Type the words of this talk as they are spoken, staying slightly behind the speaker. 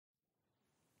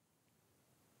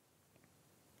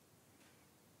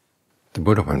The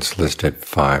Buddha once listed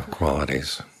 5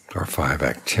 qualities, or 5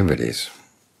 activities,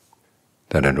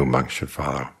 that a new monk should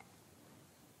follow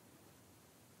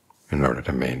in order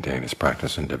to maintain his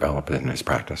practice and develop it in his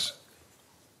practice.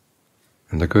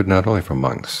 And they're good not only for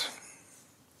monks,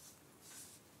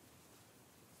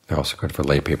 they're also good for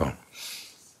lay people.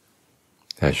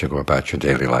 As you go about your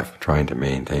daily life trying to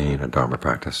maintain a Dharma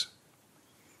practice,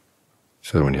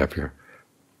 so that when you have your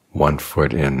one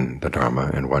foot in the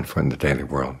Dharma and one foot in the daily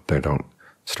world, they don't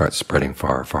start spreading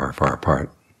far, far, far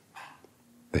apart.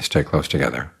 They stay close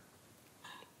together.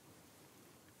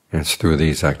 And it's through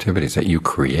these activities that you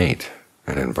create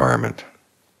an environment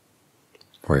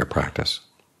for your practice.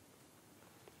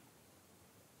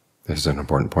 This is an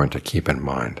important point to keep in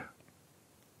mind.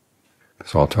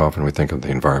 Because all too often we think of the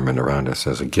environment around us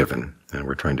as a given, and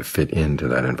we're trying to fit into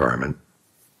that environment.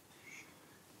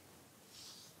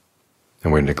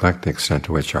 And we neglect the extent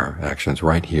to which our actions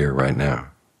right here, right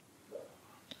now,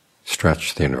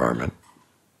 stretch the environment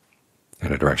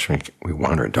in a direction we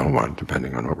want or don't want,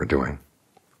 depending on what we're doing.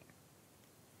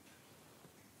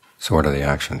 So what are the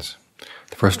actions?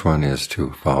 The first one is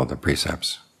to follow the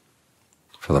precepts.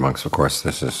 For the monks, of course,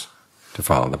 this is to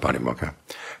follow the Patimokkha.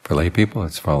 For lay people,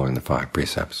 it's following the 5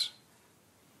 precepts.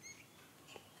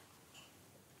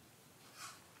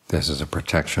 This is a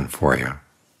protection for you.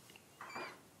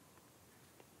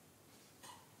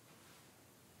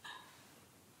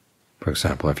 For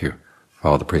example, if you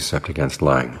follow the precept against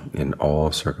lying in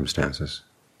all circumstances,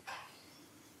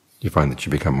 you find that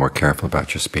you become more careful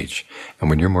about your speech. And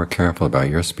when you're more careful about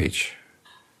your speech,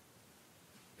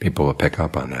 people will pick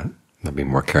up on that. They'll be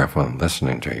more careful in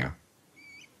listening to you.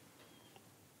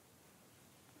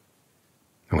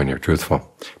 And when you're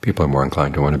truthful, people are more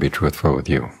inclined to want to be truthful with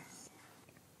you.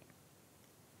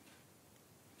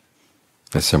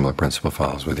 A similar principle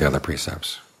follows with the other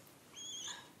precepts.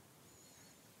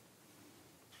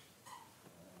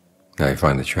 Now you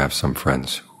find that you have some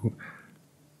friends who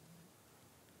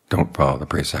don't follow the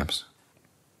precepts,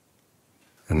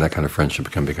 and that kind of friendship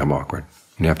can become awkward.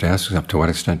 And you have to ask yourself, to what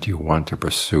extent do you want to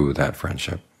pursue that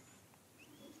friendship?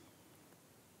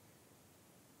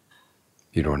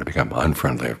 You don't want to become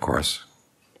unfriendly, of course,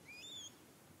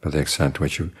 but the extent to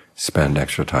which you spend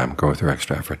extra time, go through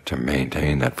extra effort to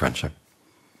maintain that friendship,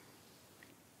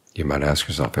 you might ask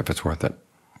yourself if it's worth it.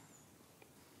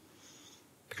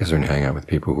 Because when you hang out with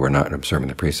people who are not observing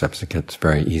the precepts, it gets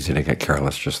very easy to get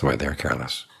careless just the way they're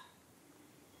careless.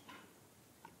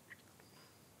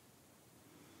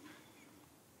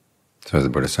 So as the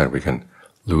Buddha said, we can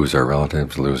lose our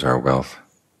relatives, lose our wealth,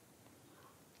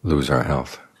 lose our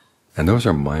health. And those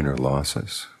are minor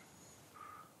losses.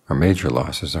 Our major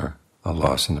losses are a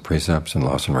loss in the precepts and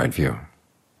loss in right view.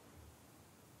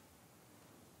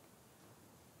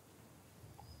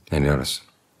 And notice,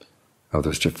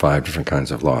 there's just 5 different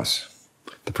kinds of loss.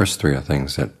 The first 3 are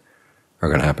things that are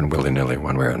going to happen willy-nilly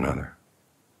one way or another.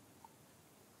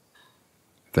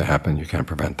 If they happen, you can't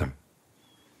prevent them.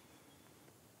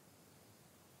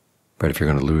 But if you're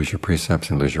going to lose your precepts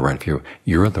and lose your right view,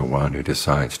 you're the one who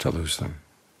decides to lose them.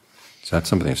 So that's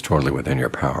something that's totally within your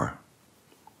power.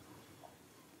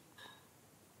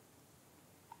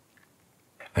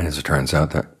 And as it turns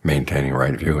out, that maintaining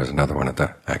right view is another one of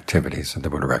the activities that the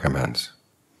Buddha recommends.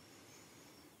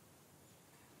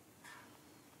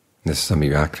 This is something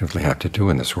you actively have to do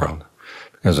in this world,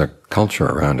 because our culture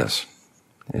around us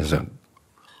is a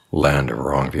land of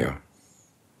wrong view.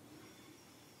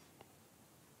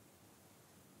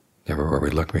 Everywhere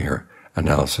we look, we hear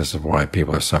analysis of why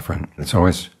people are suffering. It's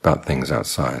always about things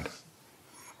outside.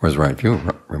 Whereas right view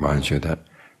reminds you that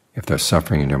if there's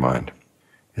suffering in your mind,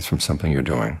 it's from something you're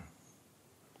doing.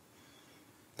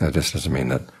 Now, this doesn't mean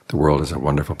that the world is a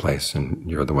wonderful place and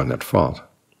you're the one at fault.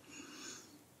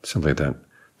 Simply that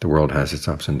the world has its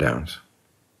ups and downs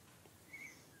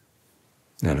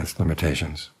and its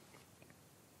limitations.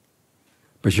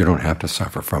 But you don't have to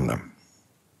suffer from them.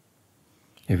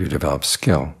 If you develop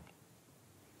skill,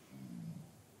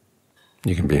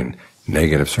 you can be in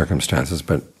negative circumstances,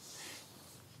 but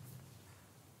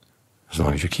as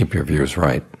long as you keep your views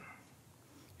right,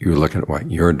 you look at what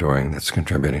you're doing that's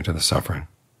contributing to the suffering,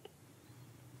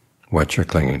 what you're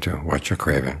clinging to, what you're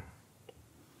craving,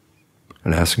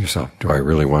 and ask yourself, do I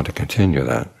really want to continue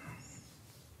that?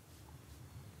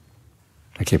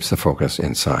 It keeps the focus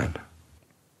inside.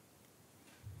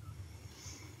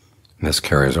 And this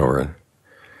carries over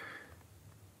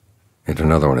into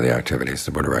another one of the activities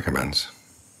the Buddha recommends,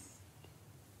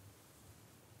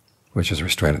 which is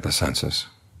restraint of the senses.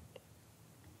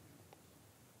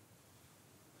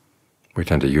 We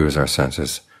tend to use our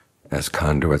senses as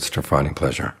conduits to finding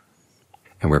pleasure.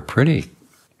 And we're pretty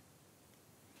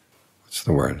what's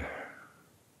the word?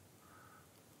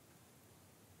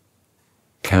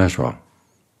 Casual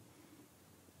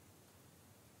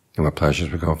in what pleasures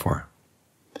we go for.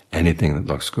 Anything that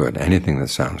looks good, anything that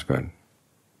sounds good,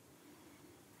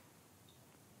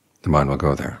 the mind will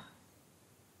go there.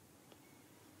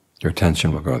 Your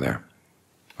attention will go there.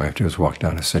 All you have to do is walk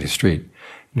down a city street, and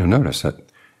you'll notice that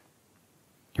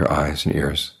your eyes and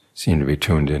ears seem to be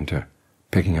tuned into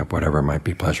picking up whatever might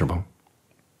be pleasurable,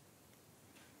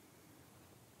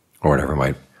 or whatever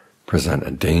might present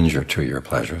a danger to your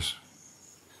pleasures.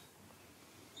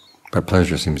 But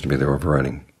pleasure seems to be the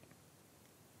overriding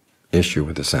issue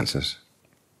with the senses.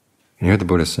 And here the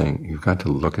Buddha is saying you've got to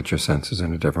look at your senses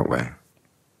in a different way.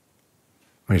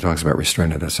 When he talks about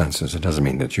restraining the senses, it doesn't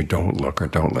mean that you don't look or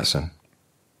don't listen.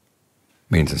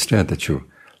 It means instead that you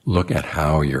look at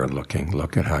how you're looking,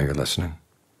 look at how you're listening,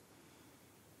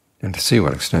 and to see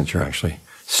what extent you're actually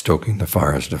stoking the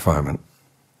fire's defilement.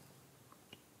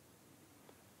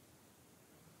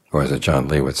 Or as John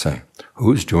Lee would say,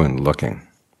 who's doing the looking?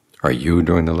 Are you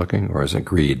doing the looking, or is it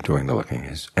greed doing the looking?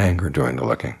 Is anger doing the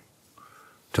looking?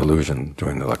 Delusion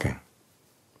doing the looking?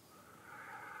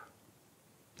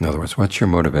 In other words, what's your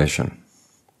motivation?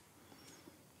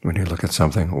 When you look at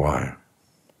something, why?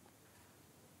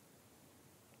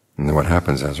 And then what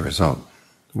happens as a result?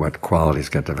 What qualities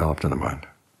get developed in the mind?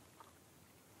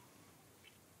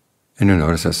 And you'll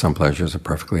notice that some pleasures are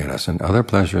perfectly innocent. Other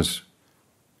pleasures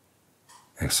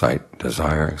excite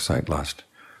desire, excite lust.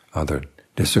 Other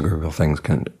disagreeable things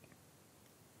can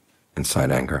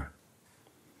incite anger.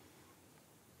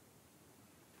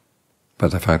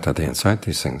 But the fact that they incite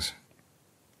these things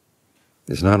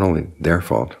is not only their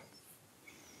fault.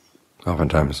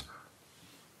 Oftentimes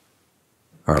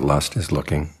our lust is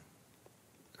looking,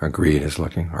 our greed is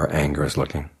looking, our anger is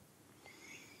looking.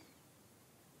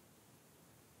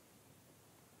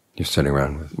 You're sitting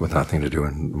around with nothing to do,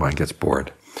 and the mind gets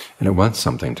bored, and it wants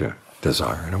something to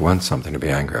desire, and it wants something to be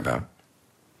angry about.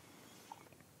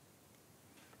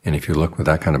 And if you look with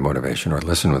that kind of motivation, or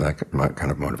listen with that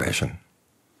kind of motivation,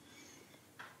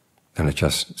 then it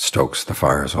just stokes the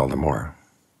fires all the more.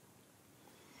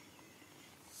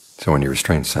 So when you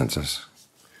restrain senses,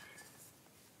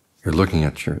 you're looking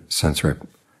at your sensory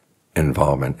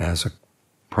involvement as a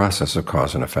process of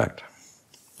cause and effect.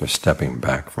 You're stepping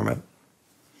back from it.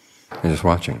 You're just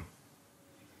watching.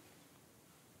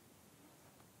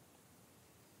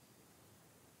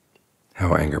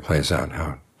 How anger plays out,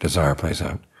 how desire plays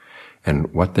out,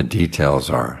 and what the details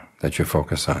are that you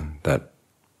focus on that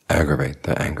aggravate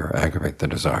the anger, aggravate the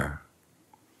desire.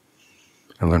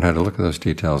 And learn how to look at those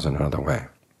details in another way.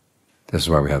 This is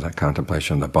why we have that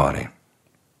contemplation of the body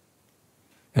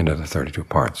into the 32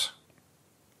 parts.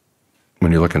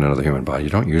 When you look at another human body, you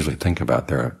don't usually think about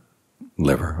their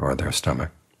liver or their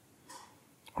stomach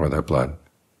or their blood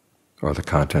or the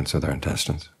contents of their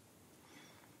intestines.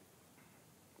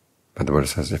 But the Buddha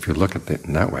says if you look at it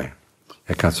in that way,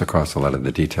 it cuts across a lot of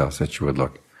the details that you would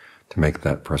look to make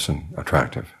that person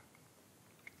attractive.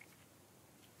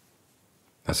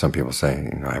 As some people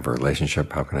say, I have a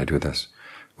relationship, how can I do this?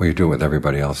 Well, you do it with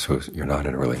everybody else who you're not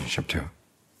in a relationship to.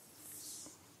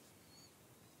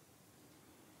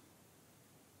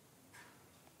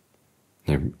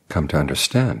 You come to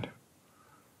understand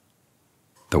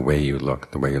the way you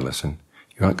look, the way you listen.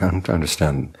 You come to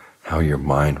understand how your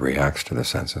mind reacts to the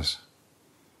senses,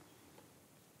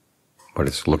 what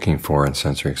it's looking for in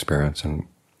sensory experience, and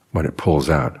what it pulls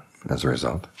out as a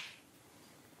result.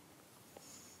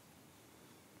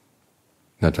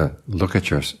 Now to look at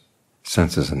your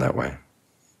senses in that way,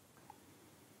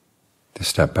 to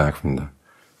step back from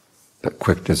the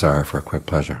quick desire for a quick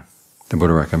pleasure. The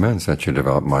Buddha recommends that you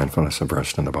develop mindfulness of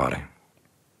rest in the body.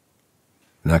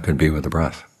 And that could be with the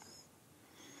breath.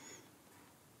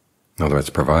 In other words,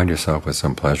 provide yourself with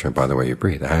some pleasure by the way you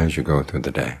breathe as you go through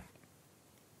the day.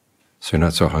 So you're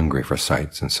not so hungry for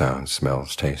sights and sounds,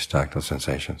 smells, tastes, tactile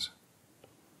sensations.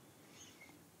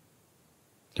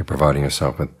 You're providing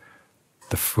yourself with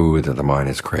the food that the mind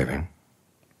is craving,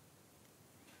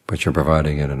 but you're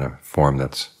providing it in a form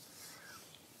that's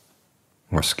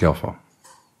more skillful,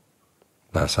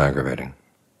 less aggravating.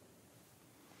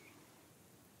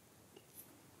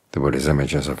 The Buddha's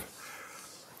images of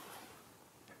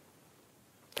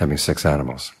having 6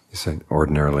 animals. He said,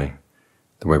 ordinarily,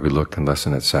 the way we look and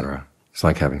listen, etc., it's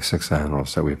like having 6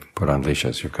 animals that we've put on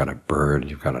leashes. You've got a bird,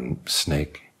 you've got a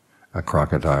snake, a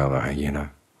crocodile, a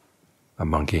hyena, a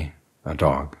monkey, a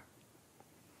dog,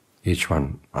 each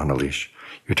one on a leash.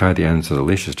 You tie the ends of the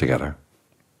leashes together,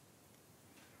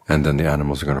 and then the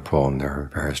animals are going to pull in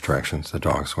their various directions. The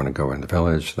dog's going to go in the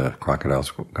village, the crocodile's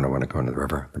going to want to go into the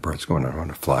river, the bird's going to want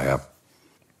to fly up.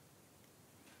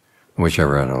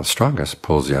 Whichever animal is strongest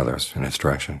pulls the others in its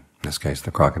direction. In this case,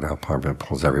 the crocodile probably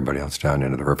pulls everybody else down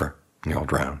into the river, and you all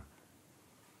drown.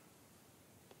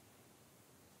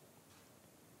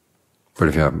 But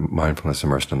if you have mindfulness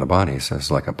immersed in the body, it says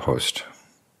like a post.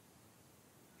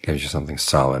 It gives you something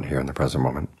solid here in the present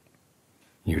moment.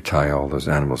 You tie all those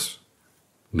animals'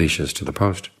 leashes to the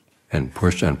post, and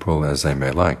push and pull as they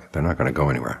may like, they're not going to go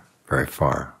anywhere very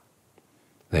far.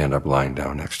 They end up lying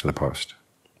down next to the post.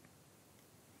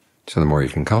 So the more you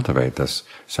can cultivate this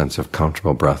sense of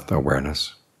comfortable breath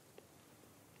awareness,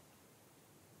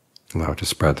 allow it to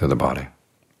spread through the body,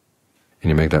 and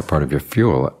you make that part of your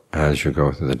fuel as you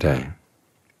go through the day,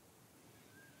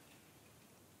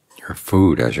 your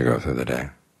food as you go through the day,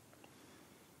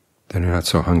 then you're not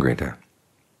so hungry to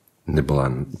nibble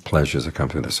on pleasures that come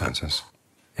through the senses.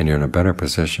 And you're in a better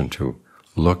position to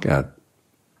look at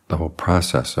the whole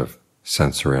process of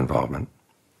sensory involvement,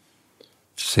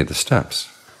 to see the steps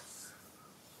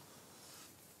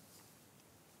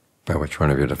by which one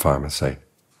of your defilements, say,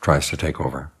 tries to take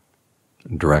over,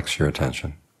 directs your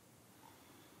attention,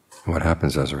 and what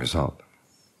happens as a result.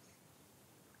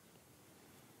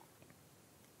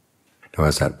 Now,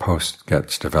 as that post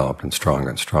gets developed and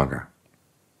stronger,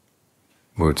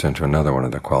 moves into another one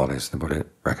of the qualities the Buddha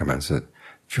recommends, that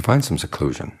you find some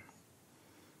seclusion.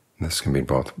 This can be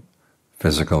both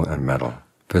physical and mental.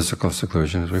 Physical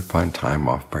seclusion is we find time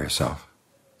off by yourself.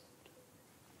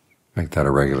 Make that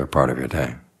a regular part of your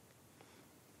day,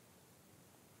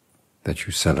 that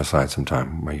you set aside some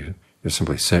time where you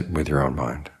simply sit with your own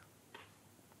mind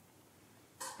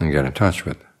and get in touch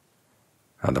with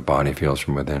how the body feels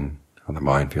from within, how the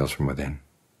mind feels from within,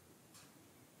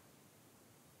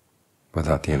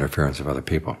 without the interference of other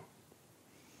people.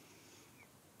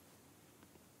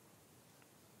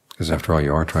 Because after all,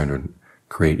 you are trying to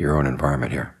create your own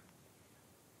environment here.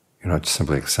 You're not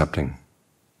simply accepting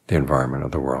the environment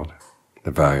of the world,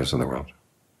 the values of the world.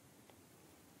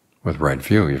 With right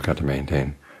view, you've got to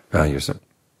maintain values that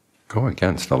go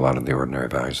against a lot of the ordinary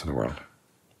values of the world.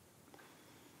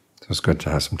 So it's good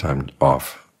to have some time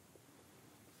off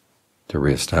to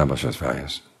reestablish those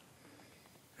values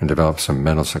and develop some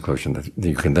mental seclusion that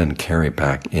you can then carry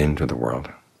back into the world.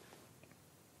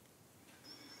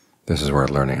 This is where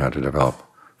learning how to develop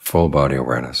full body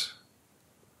awareness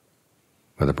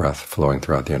with the breath flowing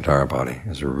throughout the entire body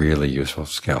is a really useful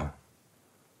skill.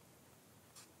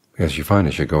 Because you find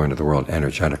as you go into the world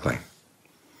energetically,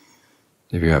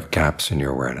 if you have gaps in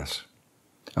your awareness,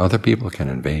 other people can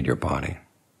invade your body.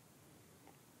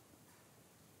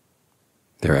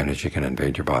 Their energy can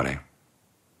invade your body.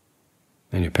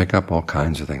 And you pick up all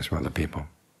kinds of things from other people.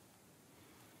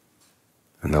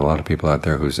 And there are a lot of people out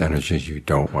there whose energies you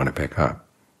don't want to pick up.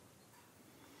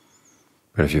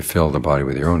 But if you fill the body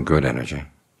with your own good energy,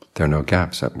 there are no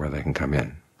gaps where they can come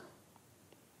in.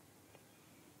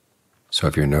 So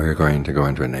if you know you're going to go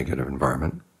into a negative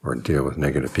environment or deal with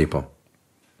negative people,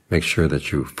 make sure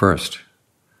that you first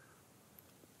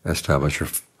establish your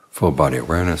full body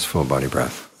awareness, full body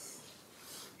breath.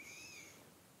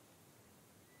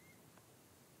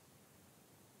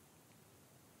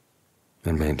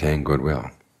 And maintain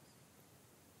goodwill.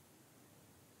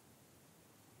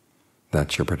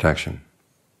 That's your protection.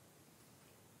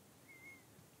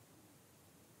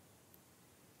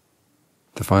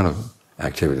 The final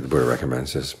activity the Buddha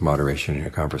recommends is moderation in your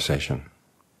conversation.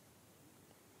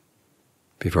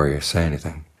 Before you say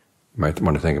anything, you might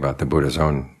want to think about the Buddha's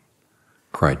own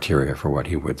criteria for what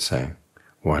he would say.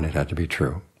 1, it had to be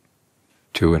true.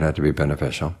 2, it had to be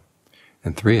beneficial.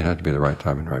 And 3, it had to be the right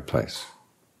time and right place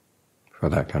for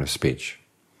that kind of speech.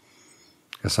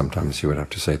 Because sometimes he would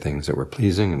have to say things that were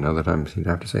pleasing, and other times he'd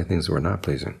have to say things that were not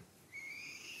pleasing.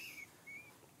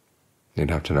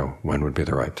 You'd have to know when would be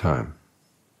the right time.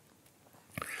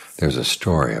 There's a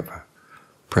story of a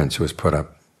prince who was put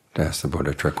up to ask the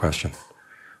Buddha a trick question.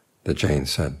 The Jain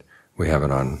said, we have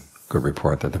it on good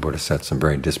report that the Buddha said some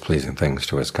very displeasing things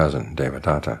to his cousin,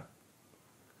 Devadatta.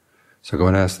 So go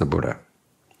and ask the Buddha,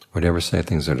 would he ever say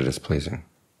things that are displeasing?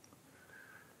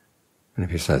 And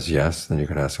if he says yes, then you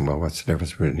can ask him, well, what's the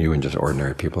difference between you and just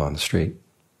ordinary people on the street?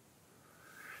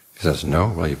 If he says no,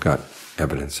 well, you've got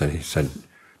evidence that he said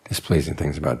displeasing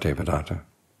things about Devadatta.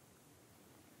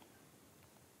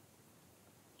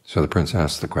 So the prince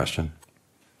asks the question,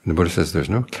 and the Buddha says there's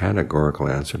no categorical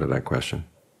answer to that question.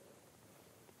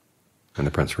 And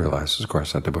the prince realizes, of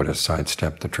course, that the Buddha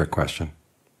sidestepped the trick question.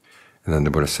 And then the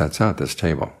Buddha sets out this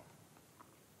table,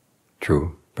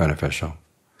 true, beneficial,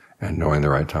 and knowing the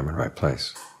right time and right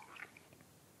place.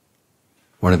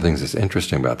 One of the things that's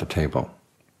interesting about the table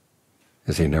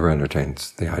is he never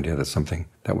entertains the idea that something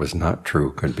that was not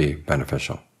true could be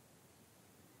beneficial.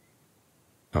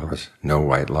 In other words, no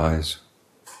white lies,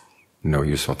 no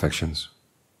useful fictions.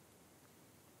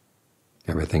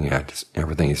 Everything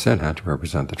he said had to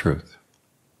represent the truth,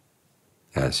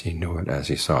 as he knew it, as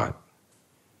he saw it.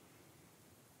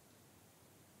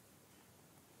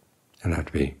 And it had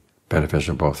to be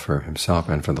beneficial both for himself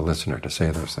and for the listener to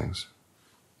say those things.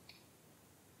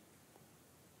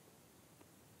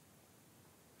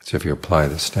 So if you apply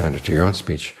this standard to your own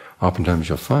speech, oftentimes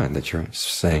you'll find that you're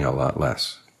saying a lot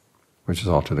less, which is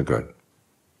all to the good.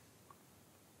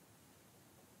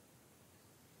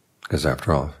 Because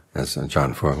after all, as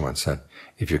John Fuang once said,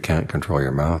 if you can't control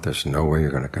your mouth, there's no way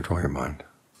you're going to control your mind.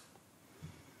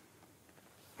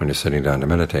 When you're sitting down to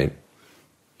meditate,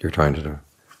 you're trying to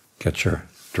get your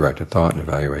directed thought and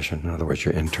evaluation, in other words,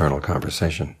 your internal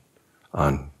conversation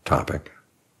on topic.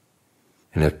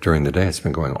 And if during the day it's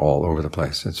been going all over the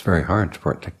place, it's very hard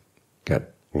for it to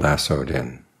get lassoed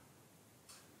in.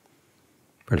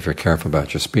 But if you're careful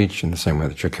about your speech in the same way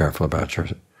that you're careful about your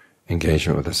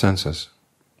engagement with the senses,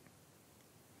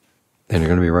 then you're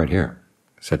going to be right here.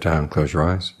 Sit down, close your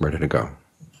eyes, ready to go.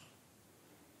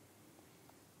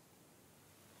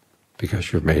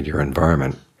 Because you've made your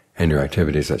environment and your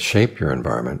activities that shape your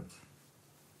environment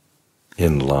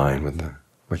in line with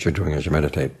what you're doing as you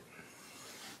meditate.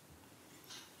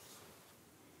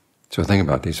 So think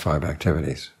about these 5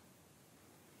 activities: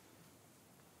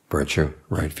 virtue,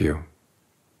 right view,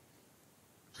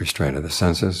 restraint of the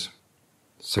senses,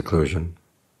 seclusion,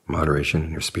 moderation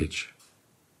in your speech.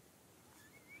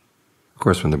 Of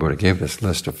course, when the Buddha gave this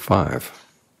list of 5,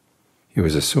 he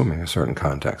was assuming a certain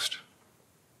context,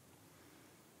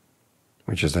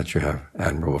 which is that you have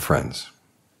admirable friends.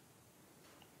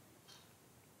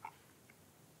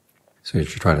 So you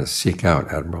should try to seek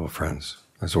out admirable friends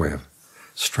as a way of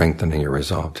strengthening your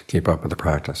resolve to keep up with the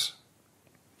practice.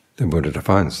 The Buddha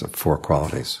defines the 4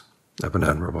 qualities of an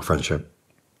admirable friendship.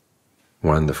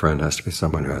 1, the friend has to be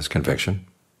someone who has conviction.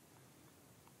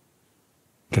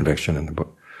 Conviction in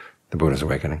the Buddha's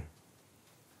awakening.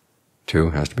 2,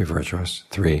 has to be virtuous.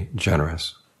 3,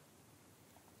 generous.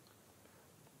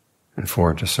 And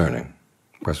 4, discerning.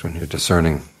 Of course, when you're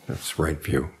discerning, that's right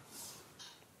view.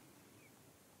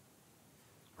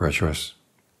 Virtuous.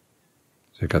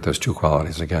 So you've got those 2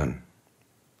 qualities again.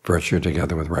 Virtue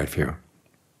together with right view.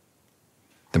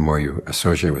 The more you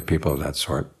associate with people of that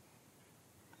sort,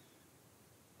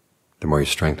 the more you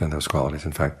strengthen those qualities.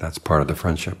 In fact, that's part of the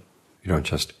friendship. You don't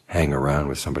just hang around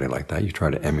with somebody like that. You try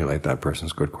to emulate that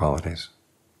person's good qualities.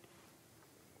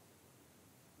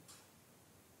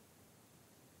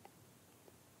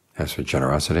 As for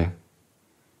generosity,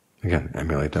 again,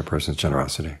 emulate that person's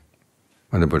generosity.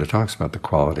 When the Buddha talks about the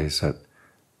qualities that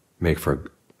make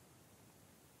for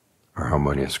our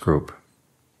harmonious group,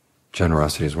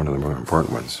 generosity is one of the more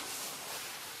important ones.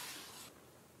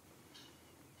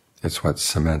 It's what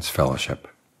cements fellowship,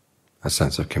 a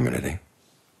sense of community.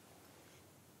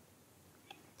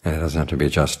 And it doesn't have to be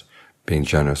just being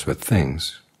generous with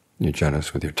things. You're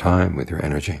generous with your time, with your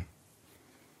energy.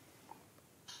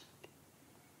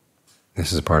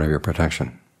 This is part of your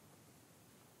protection.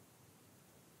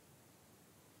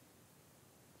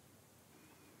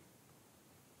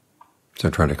 So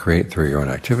try to create through your own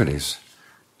activities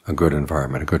a good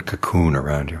environment, a good cocoon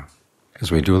around you.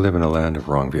 Because we do live in a land of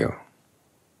wrong view.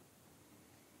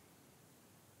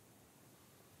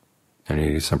 And you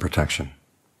need some protection.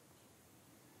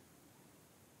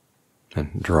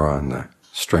 And draw on the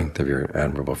strength of your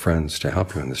admirable friends to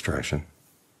help you in this direction.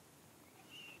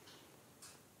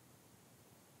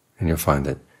 And you'll find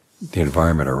that the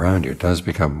environment around you does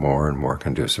become more and more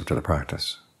conducive to the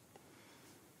practice.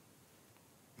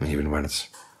 And even when it's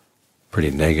pretty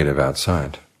negative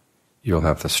outside, you'll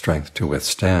have the strength to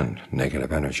withstand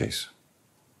negative energies,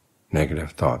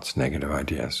 negative thoughts, negative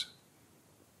ideas.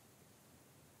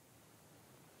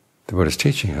 The Buddha's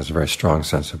teaching has a very strong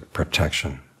sense of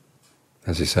protection.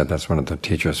 As he said, that's one of the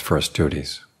teacher's first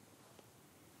duties,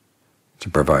 to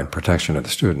provide protection to the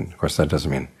student. Of course, that doesn't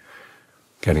mean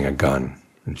getting a gun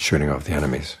and shooting off the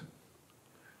enemies.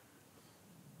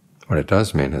 What it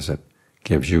does mean is it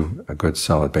gives you a good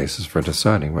solid basis for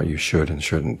deciding what you should and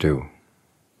shouldn't do.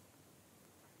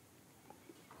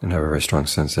 And have a very strong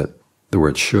sense that the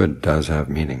word should does have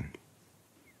meaning.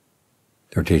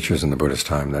 There were teachers in the Buddha's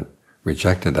time that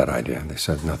rejected that idea. They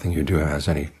said nothing you do has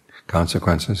any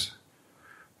consequences.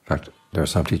 In fact, there are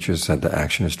some teachers who said the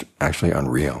action is actually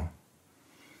unreal,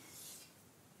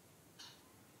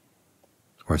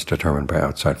 or it's determined by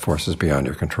outside forces beyond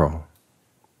your control.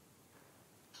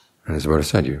 And as the Buddha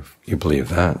said, you believe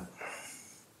that,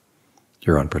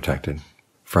 you're unprotected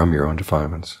from your own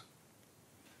defilements,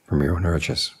 from your own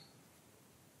urges.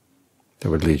 that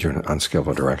would lead you in an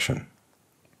unskillful direction.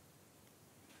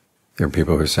 There are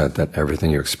people who said that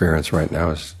everything you experience right now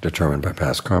is determined by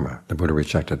past karma. The Buddha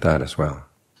rejected that as well.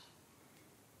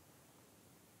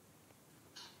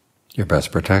 Your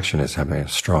best protection is having a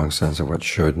strong sense of what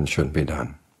should and shouldn't be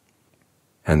done,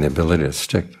 and the ability to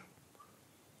stick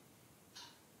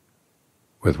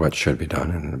with what should be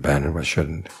done and abandon what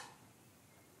shouldn't.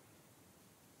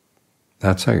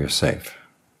 That's how you're safe.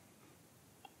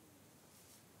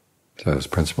 So those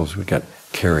principles would get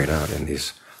carried out in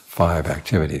these 5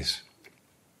 activities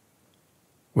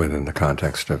within the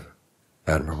context of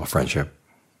admirable friendship.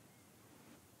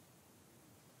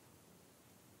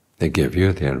 They give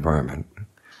you the environment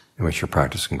in which your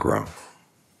practice can grow.